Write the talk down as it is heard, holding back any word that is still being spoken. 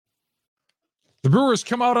The Brewers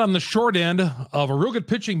come out on the short end of a real good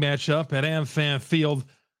pitching matchup at AmFam Field.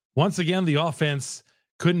 Once again, the offense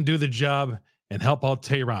couldn't do the job and help out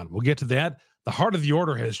Tehran. We'll get to that. The heart of the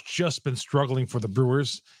order has just been struggling for the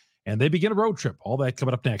Brewers, and they begin a road trip. All that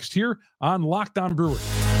coming up next here on Locked On Brewers.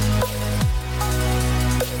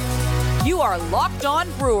 You are Locked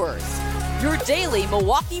On Brewers, your daily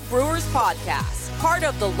Milwaukee Brewers podcast. Part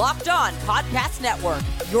of the Locked On Podcast Network,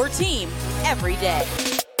 your team every day.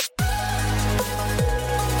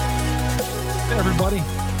 Hey, everybody.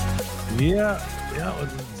 Yeah,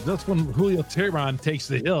 that's when Julio Tehran takes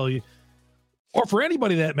the hill. Or for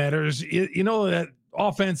anybody that matters, you know that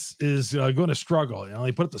offense is going to struggle. You know,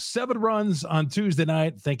 they put up the 7 runs on Tuesday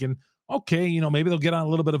night thinking, okay, maybe they'll get on a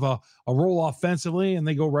little bit of a roll offensively, and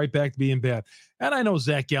they go right back to being bad. And I know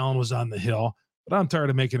Zach Gallen was on the hill, but I'm tired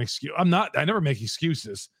of making excuses. I never make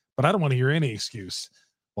excuses, but I don't want to hear any excuse.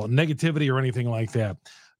 Well, negativity or anything like that.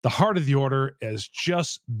 The heart of the order has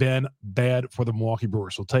just been bad for the Milwaukee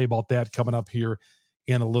Brewers. We'll tell you about that coming up here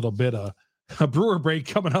in a little bit. A Brewer break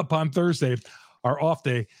coming up on Thursday, our off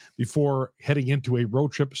day, before heading into a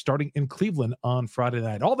road trip starting in Cleveland on Friday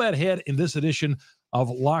night. All that ahead in this edition of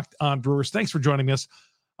Locked On Brewers. Thanks for joining us.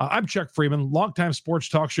 I'm Chuck Freeman, longtime sports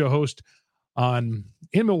talk show host in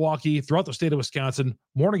Milwaukee, throughout the state of Wisconsin,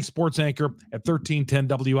 morning sports anchor at 1310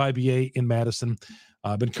 WIBA in Madison.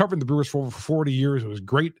 I've been covering the Brewers for over 40 years. It was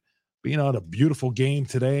great being on a beautiful game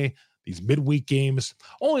today, these midweek games,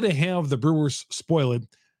 only to have the Brewers spoil it.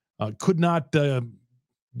 Could not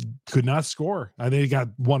score. They got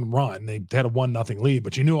one run. They had a 1-0 lead,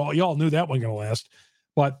 but you all knew that wasn't going to last.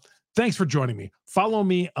 But thanks for joining me. Follow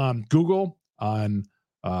me on Google, on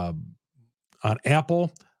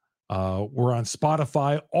Apple. We're on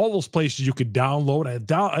Spotify, all those places you could download.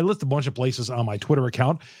 I list a bunch of places on my Twitter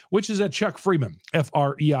account, which is at Chuck Freeman,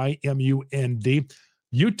 FREIMUND.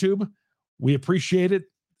 YouTube, we appreciate it.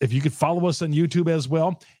 If you could follow us on YouTube as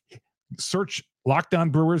well, search Locked On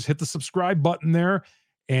Brewers, hit the subscribe button there,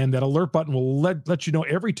 and that alert button will let you know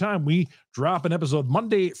every time we drop an episode,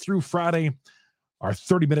 Monday through Friday, our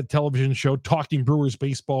 30-minute television show, talking Brewers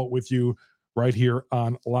baseball with you right here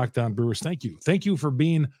on Locked On Brewers. Thank you. Thank you for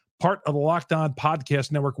being part of the Locked On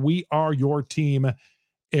Podcast Network. We are your team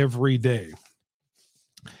every day.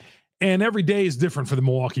 And every day is different for the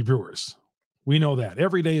Milwaukee Brewers. We know that.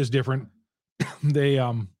 Every day is different. They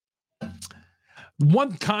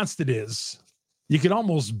one constant is you can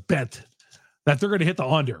almost bet that they're going to hit the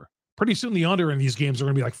under. Pretty soon the under in these games are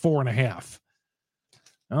going to be like 4.5.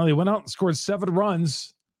 Well, they went out and scored 7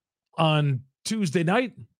 runs on Tuesday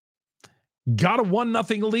night, got a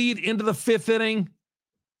 1-0 lead into the 5th inning,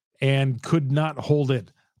 and could not hold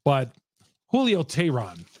it. But Julio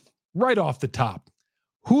Tehran, right off the top.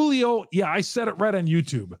 Julio, I said it right on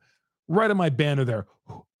YouTube, right on my banner there.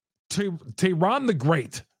 Tehran the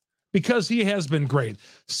Great, because he has been great.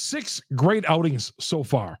 6 great outings so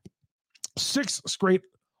far. 6 great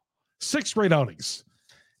outings.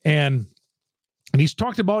 And he's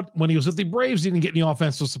talked about when he was at the Braves, he didn't get any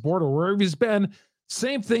offensive support, or wherever he's been.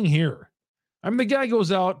 Same thing here. I mean, the guy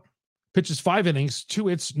goes out, pitches 5 innings, 2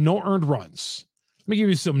 hits, no earned runs. Let me give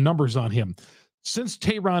you some numbers on him. Since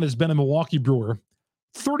Tehran has been a Milwaukee Brewer,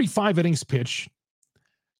 35 innings pitched.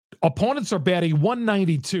 Opponents are batting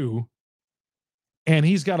 192, and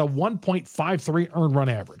he's got a 1.53 earned run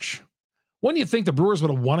average. When do you think the Brewers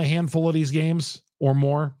would have won a handful of these games or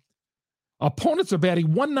more? Opponents are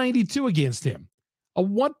batting 192 against him, a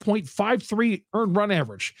 1.53 earned run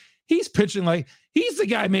average. He's pitching like he's the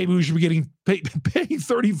guy maybe we should be getting paying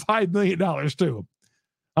 $35 million to.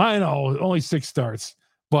 I know, only 6 starts,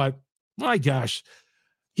 but my gosh.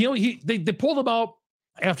 They pulled him out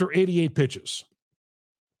after 88 pitches.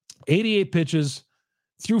 88 pitches,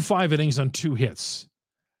 threw 5 innings on 2 hits.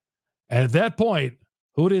 And at that point,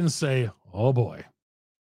 who didn't say, oh boy,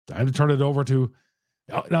 time to turn it over to...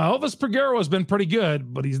 Now, Elvis Peguero has been pretty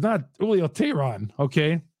good, but he's not Julio Tehran,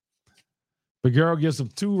 okay? Peguero gives him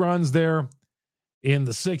 2 runs there in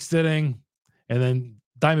the 6th inning, and then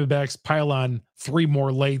Diamondbacks pile on 3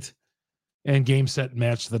 more late, and game, set,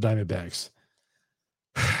 match to the Diamondbacks.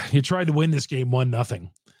 You tried to win this game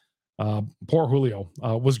 1-0. Poor Julio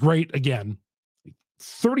was great again.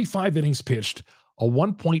 35 innings pitched, a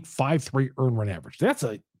 1.53 earned run average. That's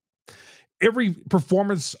every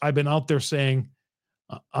performance I've been out there saying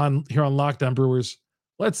on Locked On Brewers.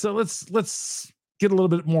 Let's get a little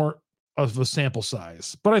bit more of a sample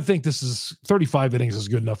size, but I think this is 35 innings is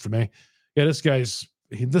good enough for me. Yeah, this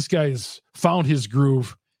guy's found his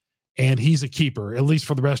groove, and he's a keeper at least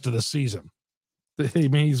for the rest of the season. I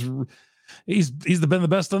mean, he's been the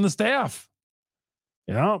best on the staff.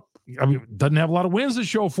 I mean, doesn't have a lot of wins to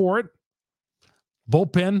show for it,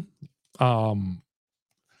 Bullpen,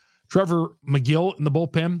 Trevor McGill in the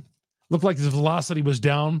bullpen looked like his velocity was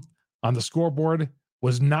down on the scoreboard,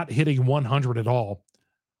 was not hitting 100 at all.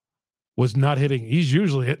 Was not hitting. He's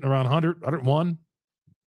usually hitting around 100, 101,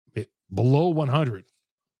 below 100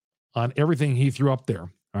 on everything he threw up there.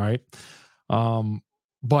 All right.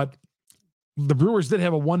 But the Brewers did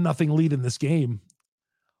have a 1-0 lead in this game.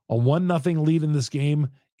 A 1-0 lead in this game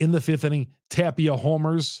in the 5th inning. Tapia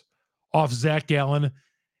homers off Zach Gallen.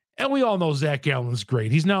 And we all know Zach Gallen's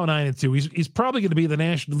great. He's now 9-2. He's probably going to be the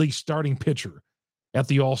National League starting pitcher at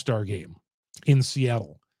the All-Star game in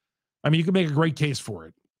Seattle. I mean, you can make a great case for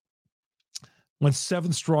it. Went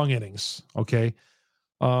 7 strong innings, okay?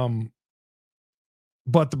 But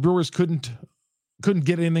the Brewers couldn't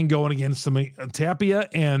get anything going against them. Tapia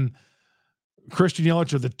and Christian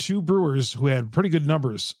Yelich are the 2 Brewers who had pretty good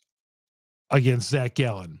numbers against Zach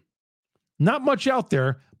Gallen. Not much out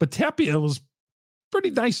there, but Tapia was pretty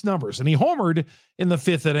nice numbers. And he homered in the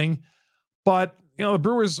 5th inning. But, the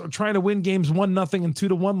Brewers are trying to win games 1-0 and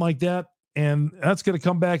 2-1 like that. And that's going to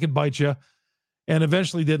come back and bite you. And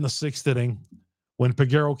eventually did in the 6th inning when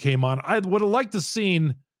Peguero came on. I would have liked to have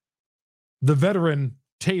seen the veteran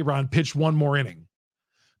Tehran pitch one more inning.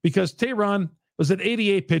 Because Tehran was at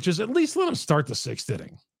 88 pitches. At least let him start the 6th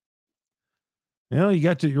inning. You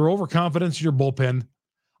got your overconfidence in your bullpen.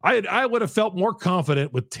 I would have felt more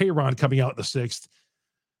confident with Tehran coming out in the 6th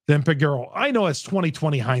than Peguero. I know it's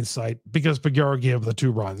 20/20 hindsight because Peguero gave the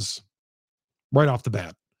 2 runs right off the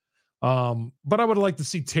bat. But I would have liked to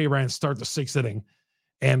see Tehran start the 6th inning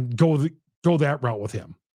and go that route with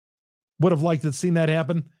him. Would have liked to have seen that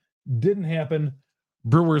happen. Didn't happen.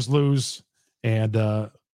 Brewers lose, and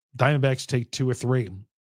Diamondbacks take 2 or 3.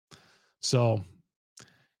 So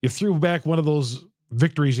you threw back one of those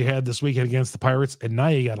victories you had this weekend against the Pirates, and now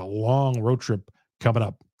you got a long road trip coming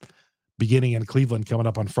up, beginning in Cleveland coming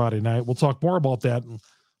up on Friday night. We'll talk more about that a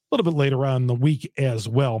little bit later on in the week as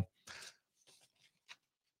well.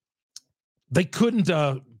 They couldn't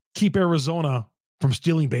keep Arizona from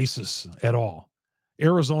stealing bases at all.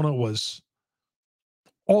 Arizona was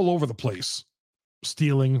all over the place,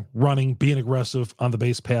 stealing, running, being aggressive on the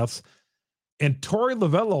base paths. And Torey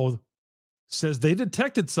Lovullo says they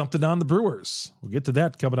detected something on the Brewers. We'll get to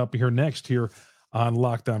that coming up here next here on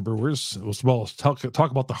Locked On Brewers, as well as talk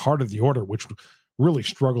about the heart of the order, which really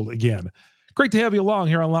struggled again. Great to have you along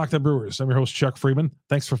here on Locked On Brewers. I'm your host, Chuck Freeman.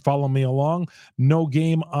 Thanks for following me along. No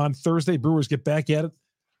game on Thursday. Brewers get back at it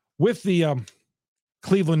with the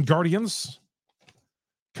Cleveland Guardians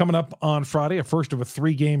coming up on Friday, a first of a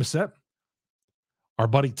 3-game set. Our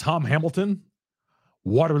buddy Tom Hamilton,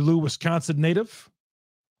 Waterloo, Wisconsin native.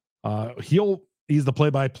 He's the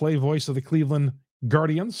play-by-play voice of the Cleveland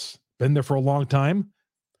Guardians. Been there for a long time.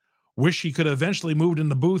 Wish he could have eventually moved in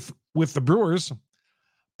the booth with the Brewers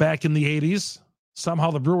back in the 80s. Somehow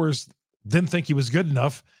the Brewers didn't think he was good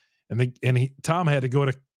enough, and Tom had to go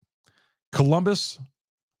to Columbus,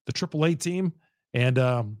 the AAA team, and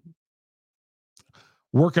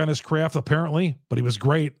work on his craft apparently, but he was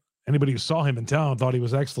great. Anybody who saw him in town thought he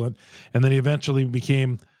was excellent. And then he eventually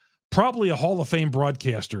became probably a Hall of Fame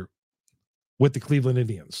broadcaster with the Cleveland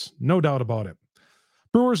Indians. No doubt about it.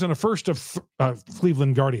 Brewers in a first of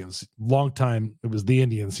Cleveland Guardians. Long time, it was the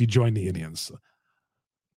Indians. He joined the Indians.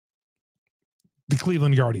 The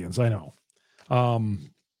Cleveland Guardians, I know.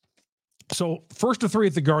 So first of 3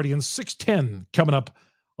 at the Guardians, 6:10 coming up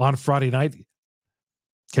on Friday night.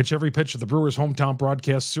 Catch every pitch of the Brewers' hometown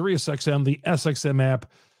broadcast, SiriusXM, the SXM app,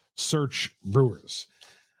 search Brewers.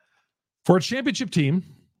 For a championship team,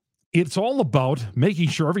 it's all about making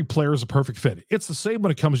sure every player is a perfect fit. It's the same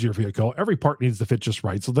when it comes to your vehicle. Every part needs to fit just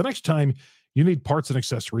right. So the next time you need parts and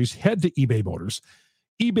accessories, head to eBay Motors.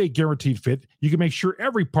 eBay Guaranteed Fit. You can make sure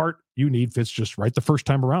every part you need fits just right the first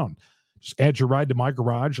time around. Just add your ride to my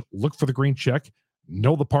garage, look for the green check,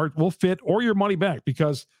 know the part will fit or your money back,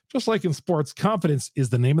 because just like in sports, confidence is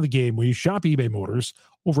the name of the game. When you shop eBay Motors,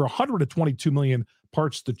 over 122 million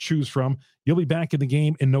parts to choose from, you'll be back in the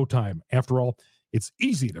game in no time. After all, it's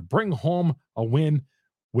easy to bring home a win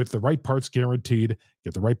with the right parts guaranteed.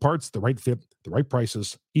 Get the right parts, the right fit, the right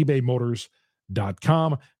prices.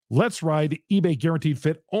 ebaymotors.com. Let's ride. eBay Guaranteed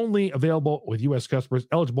Fit, only available with U.S. customers.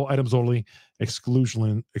 Eligible items only.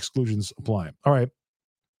 Exclusions apply. All right.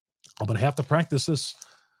 I'm going to have to practice this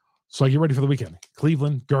so I get ready for the weekend.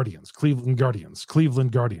 Cleveland Guardians, Cleveland Guardians,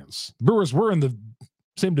 Cleveland Guardians. Brewers were in the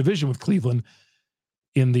same division with Cleveland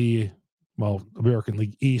in the, American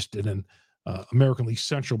League East and then American League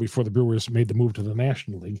Central before the Brewers made the move to the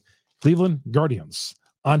National League. Cleveland Guardians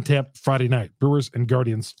on tap Friday night. Brewers and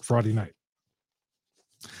Guardians Friday night.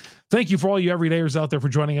 Thank you for all you everydayers out there for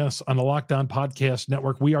joining us on the Locked On Podcast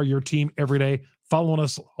Network. We are your team every day, following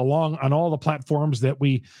us along on all the platforms that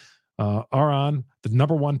we are on, the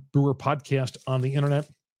 #1 Brewer podcast on the internet.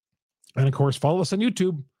 And of course, follow us on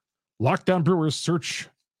YouTube, Locked On Brewers, search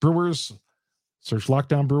Brewers, search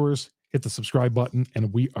Locked On Brewers, hit the subscribe button,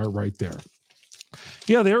 and we are right there.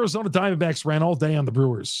 Yeah, the Arizona Diamondbacks ran all day on the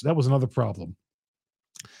Brewers. That was another problem.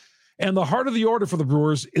 And the heart of the order for the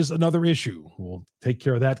Brewers is another issue. We'll take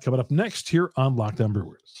care of that coming up next here on Locked On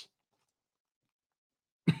Brewers.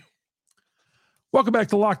 Welcome back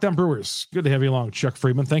to Locked On Brewers. Good to have you along, Chuck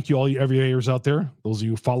Freeman. Thank you, all you everydayers out there. Those of you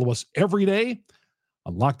who follow us every day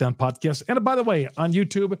on Locked On Podcast. And by the way, on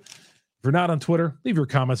YouTube, if you're not on Twitter, leave your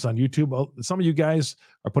comments on YouTube. Some of you guys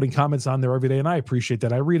are putting comments on there every day, and I appreciate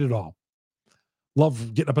that. I read it all.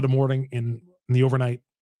 Love getting up in the morning in the overnight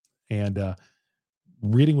and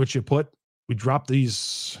reading what you put. We drop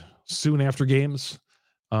these soon after games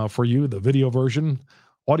for you, the video version,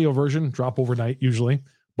 audio version, drop overnight usually.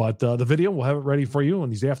 But the video, we'll have it ready for you on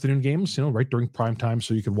these afternoon games, right during prime time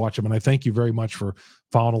so you can watch them. And I thank you very much for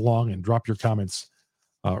following along and drop your comments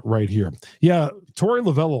right here. Yeah, Torey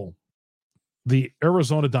Lovullo, the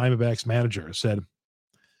Arizona Diamondbacks manager, said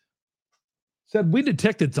we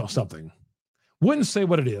detected something. Wouldn't say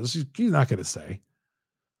what it is. He's not going to say.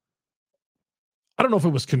 I don't know if it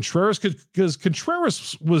was Contreras because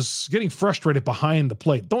Contreras was getting frustrated behind the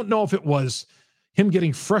plate. Don't know if it was him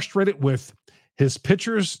getting frustrated with his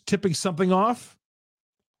pitchers tipping something off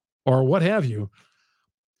or what have you.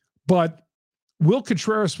 But Will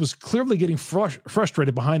Contreras was clearly getting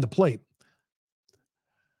frustrated behind the plate.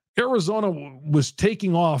 Arizona was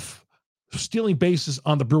taking off, stealing bases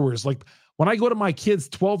on the Brewers. Like when I go to my kid's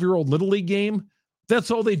 12-year-old Little League game, that's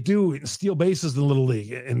all they do, steal bases in the Little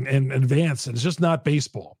League and advance. And it's just not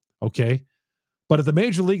baseball, okay? But at the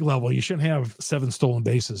major league level, you shouldn't have 7 stolen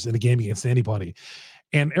bases in a game against anybody.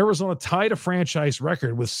 And Arizona tied a franchise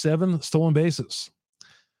record with 7 stolen bases,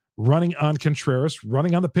 running on Contreras,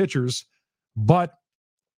 running on the pitchers. But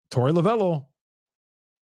Torey Lovullo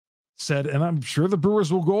said, and I'm sure the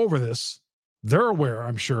Brewers will go over this, they're aware,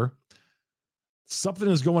 I'm sure, something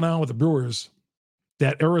is going on with the Brewers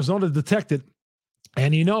that Arizona detected.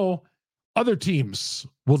 And other teams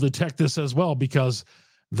will detect this as well because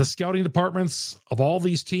the scouting departments of all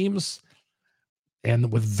these teams and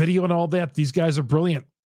with video and all that, these guys are brilliant.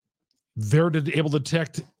 They're able to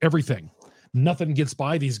detect everything. Nothing gets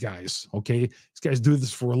by these guys, okay? These guys do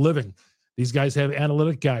this for a living. These guys have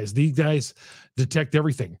analytic guys. These guys detect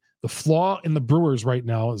everything. The flaw in the Brewers right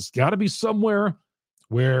now has got to be somewhere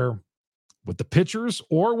where with the pitchers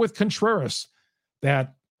or with Contreras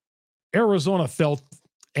that Arizona felt,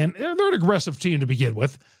 and they're an aggressive team to begin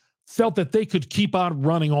with, felt that they could keep on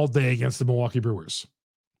running all day against the Milwaukee Brewers,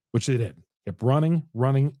 which they did. Kept running.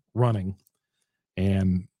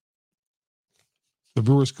 And the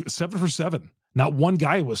Brewers 7 for 7. Not one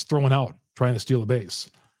guy was thrown out trying to steal a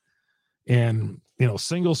base. And,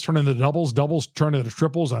 singles turn into doubles, doubles turn into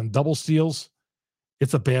triples on double steals.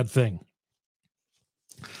 It's a bad thing.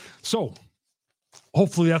 So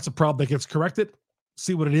hopefully that's a problem that gets corrected.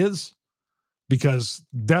 See what it is, because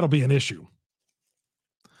that'll be an issue.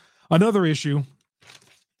 Another issue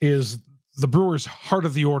is the Brewers' heart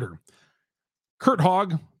of the order. Kurt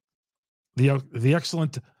Hogg, the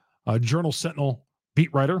excellent Journal Sentinel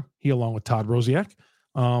beat writer, he along with Todd Rosiak,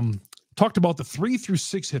 talked about the 3 through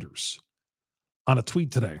 6 hitters on a tweet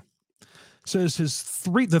today. Says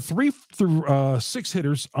the 3 through 6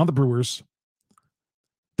 hitters on the Brewers,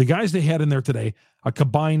 the guys they had in there today, a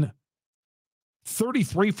combined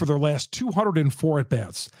 33 for their last 204 at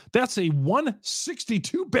bats. That's a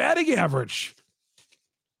 162 batting average.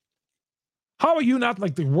 How are you not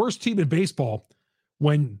like the worst team in baseball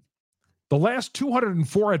when the last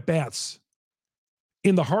 204 at bats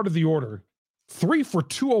in the heart of the order, 3 for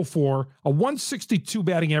 204, a 162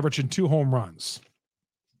 batting average, and 2 home runs?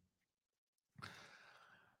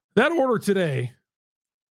 That order today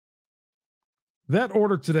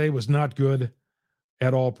was not good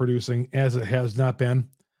at all producing, as it has not been.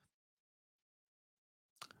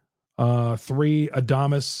 3,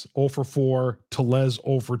 Adames, 0 for 4, Tellez,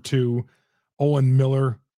 0 for 2, Owen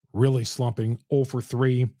Miller, really slumping, 0 for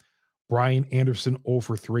 3, Brian Anderson, 0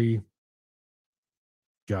 for 3.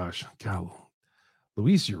 God,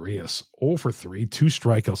 Luis Urias, 0 for 3, 2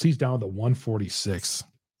 strikeouts. He's down to 146.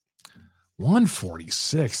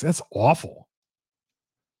 146, that's awful.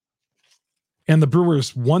 And the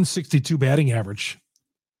Brewers' 162 batting average.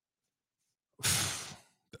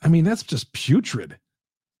 I mean, that's just putrid.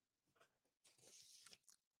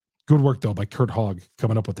 Good work, though, by Kurt Hogg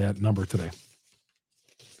coming up with that number today.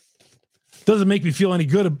 Doesn't make me feel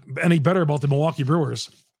any better about the Milwaukee Brewers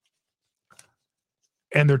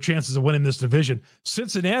and their chances of winning this division.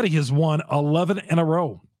 Cincinnati has won 11 in a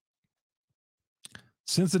row.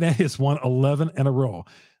 Cincinnati has won 11 in a row.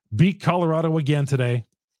 Beat Colorado again today.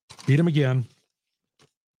 Beat them again.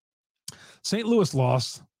 St. Louis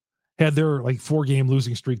lost. Had their 4-game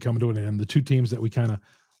losing streak coming to an end. The two teams that we kind of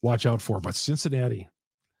watch out for. But Cincinnati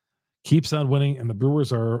keeps on winning, and the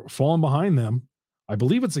Brewers are falling behind them. I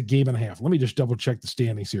believe it's a game and a half. Let me just double check the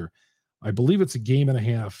standings here. I believe it's a game and a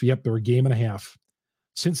half. Yep, they're a game and a half.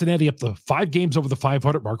 Cincinnati up to 5 games over the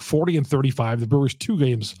 500 mark, 40-35. The Brewers 2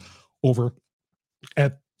 games over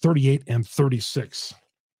at 38-36.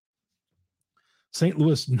 St.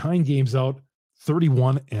 Louis 9 games out,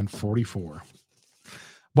 31-44.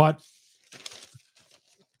 But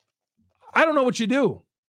I don't know what you do.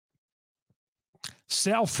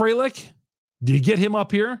 Sal Frelick, do you get him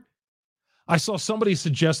up here? I saw somebody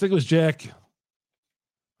suggest, I think it was Jack,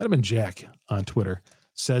 might have been Jack on Twitter,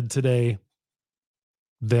 said today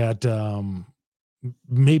that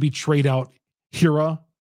maybe trade out Hira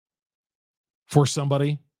for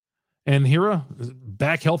somebody. And Hira,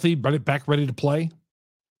 back healthy, back ready to play.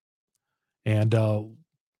 And,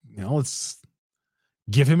 let's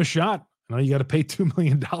give him a shot. I know you got to pay $2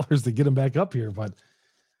 million to get him back up here, but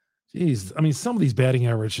geez, I mean, some of these batting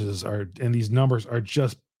averages and these numbers are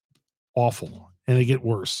just awful, and they get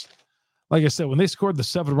worse. Like I said, when they scored the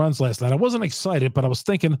 7 runs last night, I wasn't excited, but I was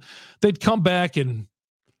thinking they'd come back and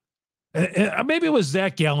maybe it was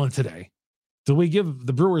Zach Gallen today. Do we give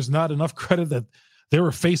the Brewers not enough credit that they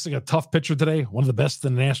were facing a tough pitcher today, one of the best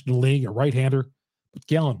in the National League, a right-hander? But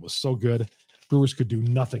Gallen was so good, Brewers could do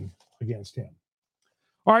nothing against him.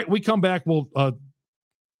 All right, we come back. We'll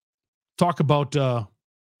talk about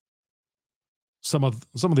some of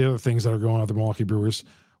the other things that are going on with the Milwaukee Brewers.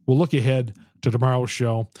 We'll look ahead to tomorrow's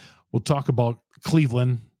show. We'll talk about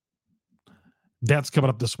Cleveland. That's coming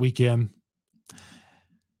up this weekend.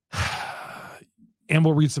 And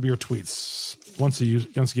we'll read some of your tweets. Once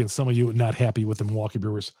again, some of you not happy with the Milwaukee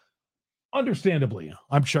Brewers. Understandably,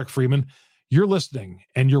 I'm Chuck Freeman. You're listening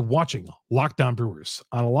and you're watching Locked On Brewers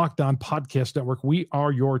on a Locked On Podcast Network. We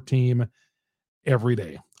are your team every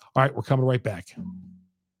day. All right, we're coming right back.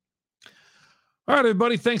 All right,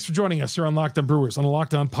 everybody, thanks for joining us here on Locked On Brewers on the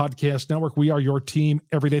Locked On Podcast Network. We are your team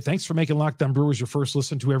every day. Thanks for making Locked On Brewers your first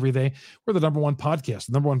listen to every day. We're the number one podcast,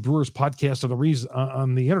 the number one Brewers podcast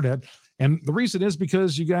on the internet. And the reason is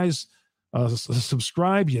because you guys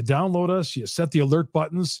subscribe, you download us, you set the alert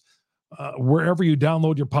buttons wherever you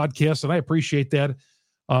download your podcast, and I appreciate that.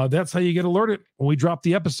 That's how you get alerted when we drop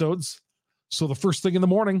the episodes. So the first thing in the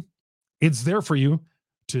morning, it's there for you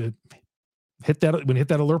to hit that. When you hit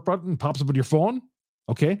that alert button, it pops up on your phone,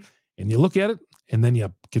 okay? And you look at it, and then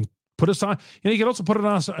you can put us on. And you can also put it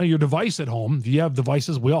on your device at home. If you have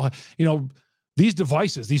devices, we all have, these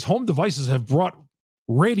devices, these home devices have brought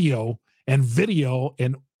radio and video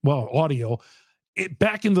and, audio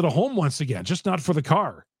back into the home once again, just not for the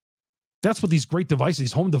car. That's what these great devices,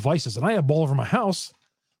 these home devices, and I have all over my house,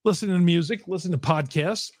 listening to music, listening to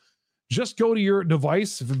podcasts. Just go to your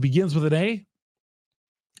device. If it begins with an A,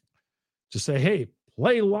 just say, hey,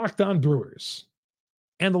 play Locked On Brewers.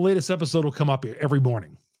 And the latest episode will come up here every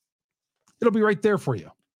morning. It'll be right there for you.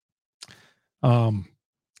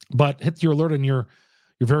 But hit your alert on your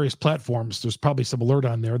various platforms. There's probably some alert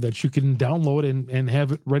on there that you can download and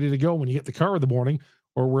have it ready to go when you get the car in the morning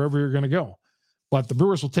or wherever you're going to go. But the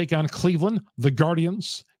Brewers will take on Cleveland, the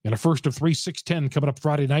Guardians, in a first of 3, 6-10 coming up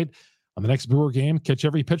Friday night on the next Brewer game. Catch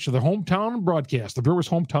every pitch of the hometown broadcast, the Brewers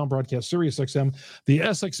hometown broadcast, Sirius XM, the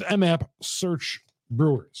SXM app, search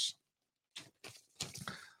Brewers.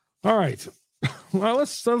 All right. Well,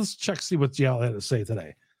 let's check, see what y'all had to say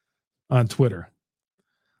today on Twitter.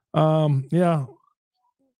 Yeah.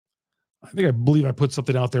 I believe I put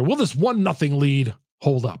something out there. Will this 1-0 lead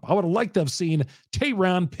hold up? I would have liked to have seen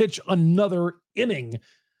Tehran pitch another inning.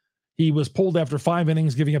 He was pulled after 5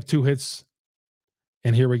 innings, giving up 2 hits.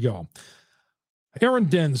 And here we go. Aaron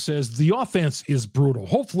Den says, the offense is brutal.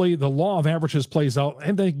 Hopefully the law of averages plays out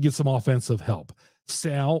and they can get some offensive help.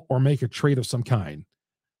 Sal, or make a trade of some kind.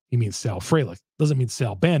 He means Sal Frelick. Doesn't mean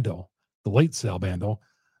Sal Bando, the late Sal Bando.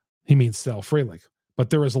 He means Sal Frelick. But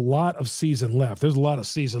there is a lot of season left. There's a lot of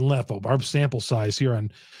season left. But our sample size here on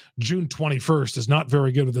June 21st is not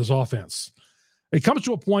very good with this offense. It comes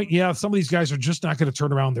to a point, some of these guys are just not going to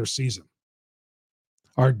turn around their season.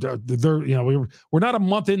 We're not a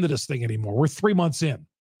month into this thing anymore. We're 3 months in,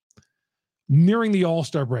 nearing the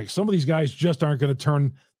All-Star break. Some of these guys just aren't going to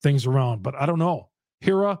turn things around. But I don't know.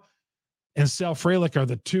 Hira and Sal Frelick are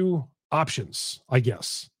the 2 options, I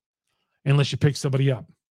guess, unless you pick somebody up.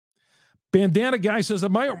 Bandana Guy says,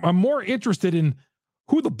 I'm more interested in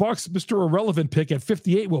who the Bucks' Mr. Irrelevant pick at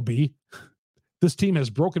 58 will be. This team has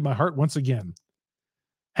broken my heart once again.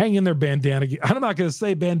 Hang in there, Bandana Guy. I'm not going to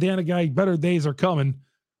say, Bandana Guy, better days are coming,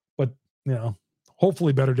 but,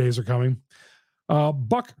 hopefully better days are coming.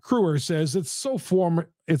 Buck Crewer says, it's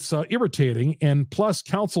irritating, and plus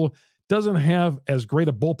Council doesn't have as great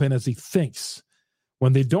a bullpen as he thinks.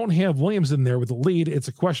 When they don't have Williams in there with the lead, it's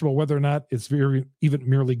a question about whether or not it's even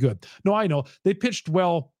merely good. No, I know. They pitched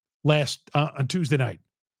well on Tuesday night.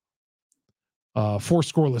 4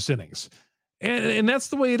 scoreless innings. And that's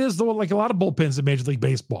the way it is, though, like a lot of bullpens in Major League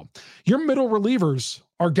Baseball. Your middle relievers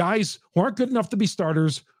are guys who aren't good enough to be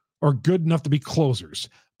starters or good enough to be closers,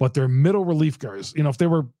 but they're middle relief guys. If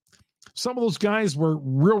some of those guys were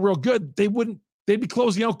real good, they'd be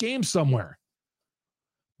closing out games somewhere.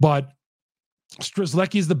 But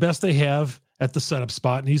Strzelecki's the best they have at the setup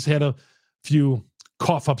spot, and he's had a few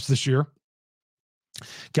cough-ups this year.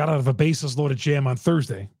 Got out of a bases-loaded jam on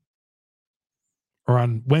Thursday. Or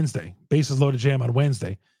on Wednesday. Bases-loaded jam on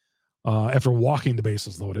Wednesday after walking the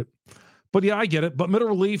bases loaded. But, yeah, I get it. But middle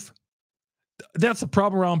relief, that's the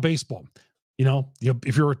problem around baseball.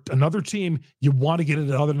 If you're another team, you want to get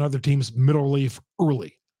into another team's middle relief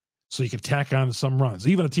early so you can tack on some runs.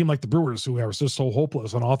 Even a team like the Brewers, who are just so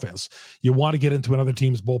hopeless on offense, you want to get into another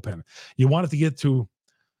team's bullpen. You want it to get to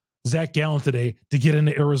Zach Gallen today to get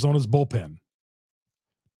into Arizona's bullpen.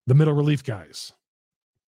 The middle relief guys.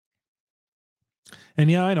 And,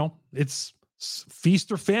 yeah, I know. It's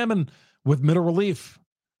feast or famine with middle relief.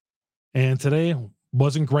 And today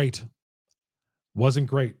wasn't great. Wasn't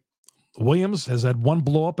great. Williams has had one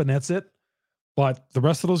blow up, and that's it. But the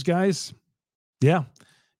rest of those guys, yeah,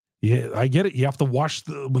 I get it. You have to watch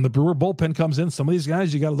when the Brewer bullpen comes in. Some of these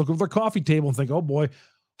guys, you got to look over their coffee table and think, oh, boy,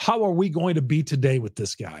 how are we going to be today with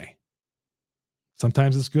this guy?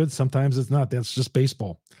 Sometimes it's good. Sometimes it's not. That's just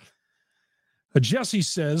baseball. Jesse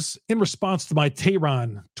says, in response to my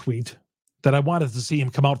Tehran tweet, that I wanted to see him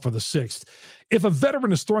come out for the 6th. If a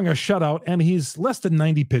veteran is throwing a shutout and he's less than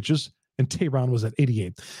 90 pitches, and Tehran was at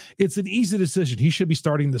 88, it's an easy decision. He should be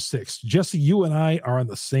starting the 6th. Jesse, you and I are on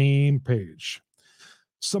the same page.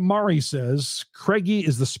 Samari says, Craigie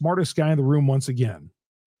is the smartest guy in the room once again.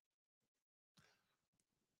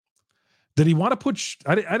 Did he want to put...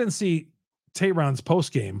 I didn't see Tehran's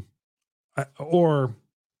postgame or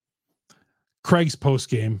Craig's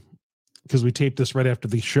postgame because we taped this right after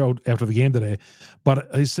the show, after the game today.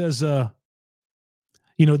 But he says, did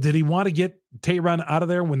he want to get Tehran out of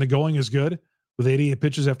there when the going is good with 88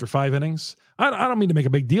 pitches after 5 innings? I don't mean to make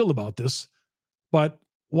a big deal about this, but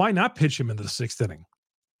why not pitch him into the 6th inning?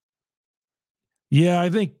 Yeah,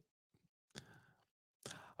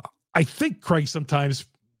 I think Craig sometimes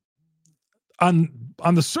on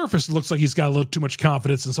the surface it looks like he's got a little too much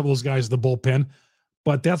confidence in some of those guys in the bullpen,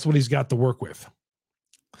 but that's what he's got to work with.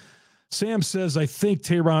 Sam says, I think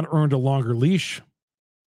Tehran earned a longer leash.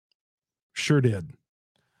 Sure did.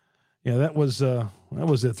 Yeah, that was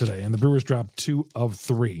it today. And the Brewers dropped 2 of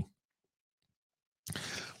 3. We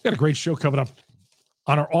got a great show coming up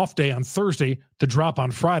on our off day on Thursday to drop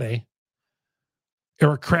on Friday.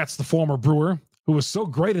 Eric Kratz, the former Brewer, who was so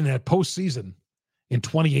great in that postseason in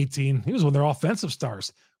 2018. He was one of their offensive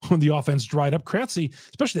stars when the offense dried up. Kratzy,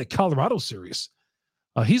 especially that Colorado series.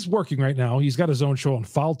 He's working right now. He's got his own show on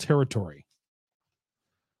Foul Territory.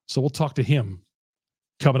 So we'll talk to him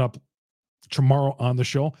coming up tomorrow on the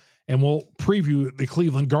show. And we'll preview the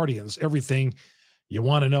Cleveland Guardians. Everything you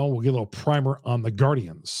want to know. We'll get a little primer on the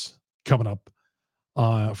Guardians coming up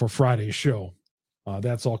for Friday's show.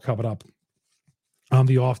 That's all coming up on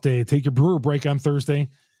the off day. Take your Brewer break on Thursday.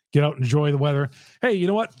 Get out and enjoy the weather. Hey, you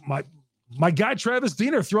know what? My guy Travis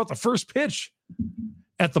Diener threw out the first pitch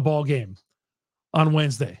at the ball game on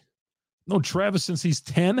Wednesday. No Travis since he's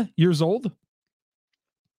 10 years old.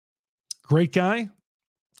 Great guy.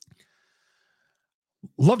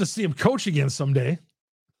 Love to see him coach again someday.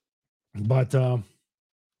 But I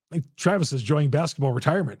think Travis is enjoying basketball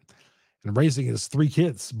retirement and raising his 3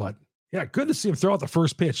 kids. But, yeah, good to see him throw out the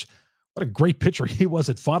first pitch. What a great pitcher he was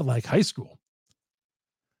at Fond du Lac High School.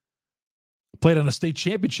 Played on a state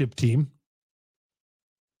championship team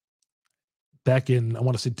back in, I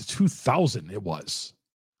want to say 2000 it was,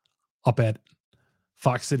 up at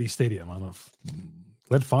Fox City Stadium. I don't know if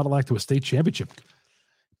led Fond du Lac to a state championship.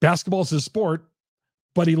 Basketball is his sport,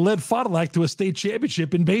 but he led Fond du Lac to a state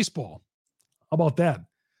championship in baseball. How about that?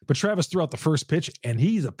 But Travis threw out the first pitch, and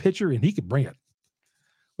he's a pitcher, and he can bring it.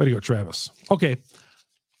 Way to go, Travis. Okay.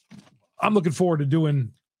 I'm looking forward to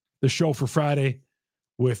doing the show for Friday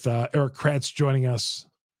with Eric Kratz joining us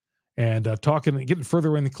and talking and getting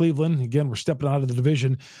further into Cleveland. Again, we're stepping out of the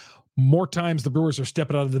division. more times the Brewers are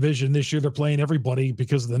stepping out of the division this year. They're playing everybody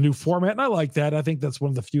because of the new format, and I like that. I think that's one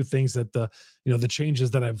of the few things that the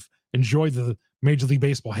changes that I've enjoyed the Major League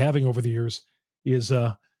Baseball having over the years is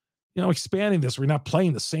expanding this. We're not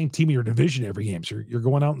playing the same team in your division every game. So you're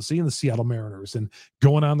going out and seeing the Seattle Mariners and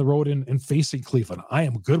going on the road and facing Cleveland. I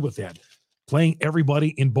am good with that. Playing everybody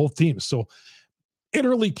in both teams. So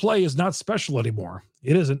interleague play is not special anymore.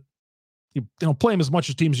 It isn't. You don't play them as much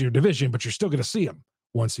as teams in your division, but you're still going to see them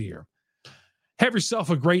once a year. Have yourself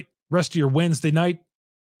a great rest of your Wednesday night,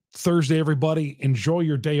 Thursday, everybody. Enjoy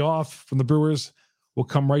your day off from the Brewers. We'll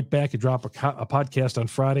come right back and drop a podcast on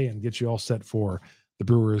Friday and get you all set for the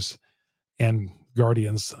Brewers and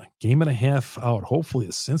Guardians. Game and a half out. Hopefully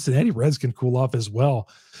the Cincinnati Reds can cool off as well.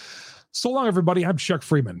 So long, everybody. I'm Chuck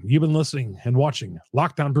Freeman. You've been listening and watching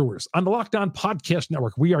Locked On Brewers on the Locked On Podcast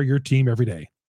Network. We are your team every day.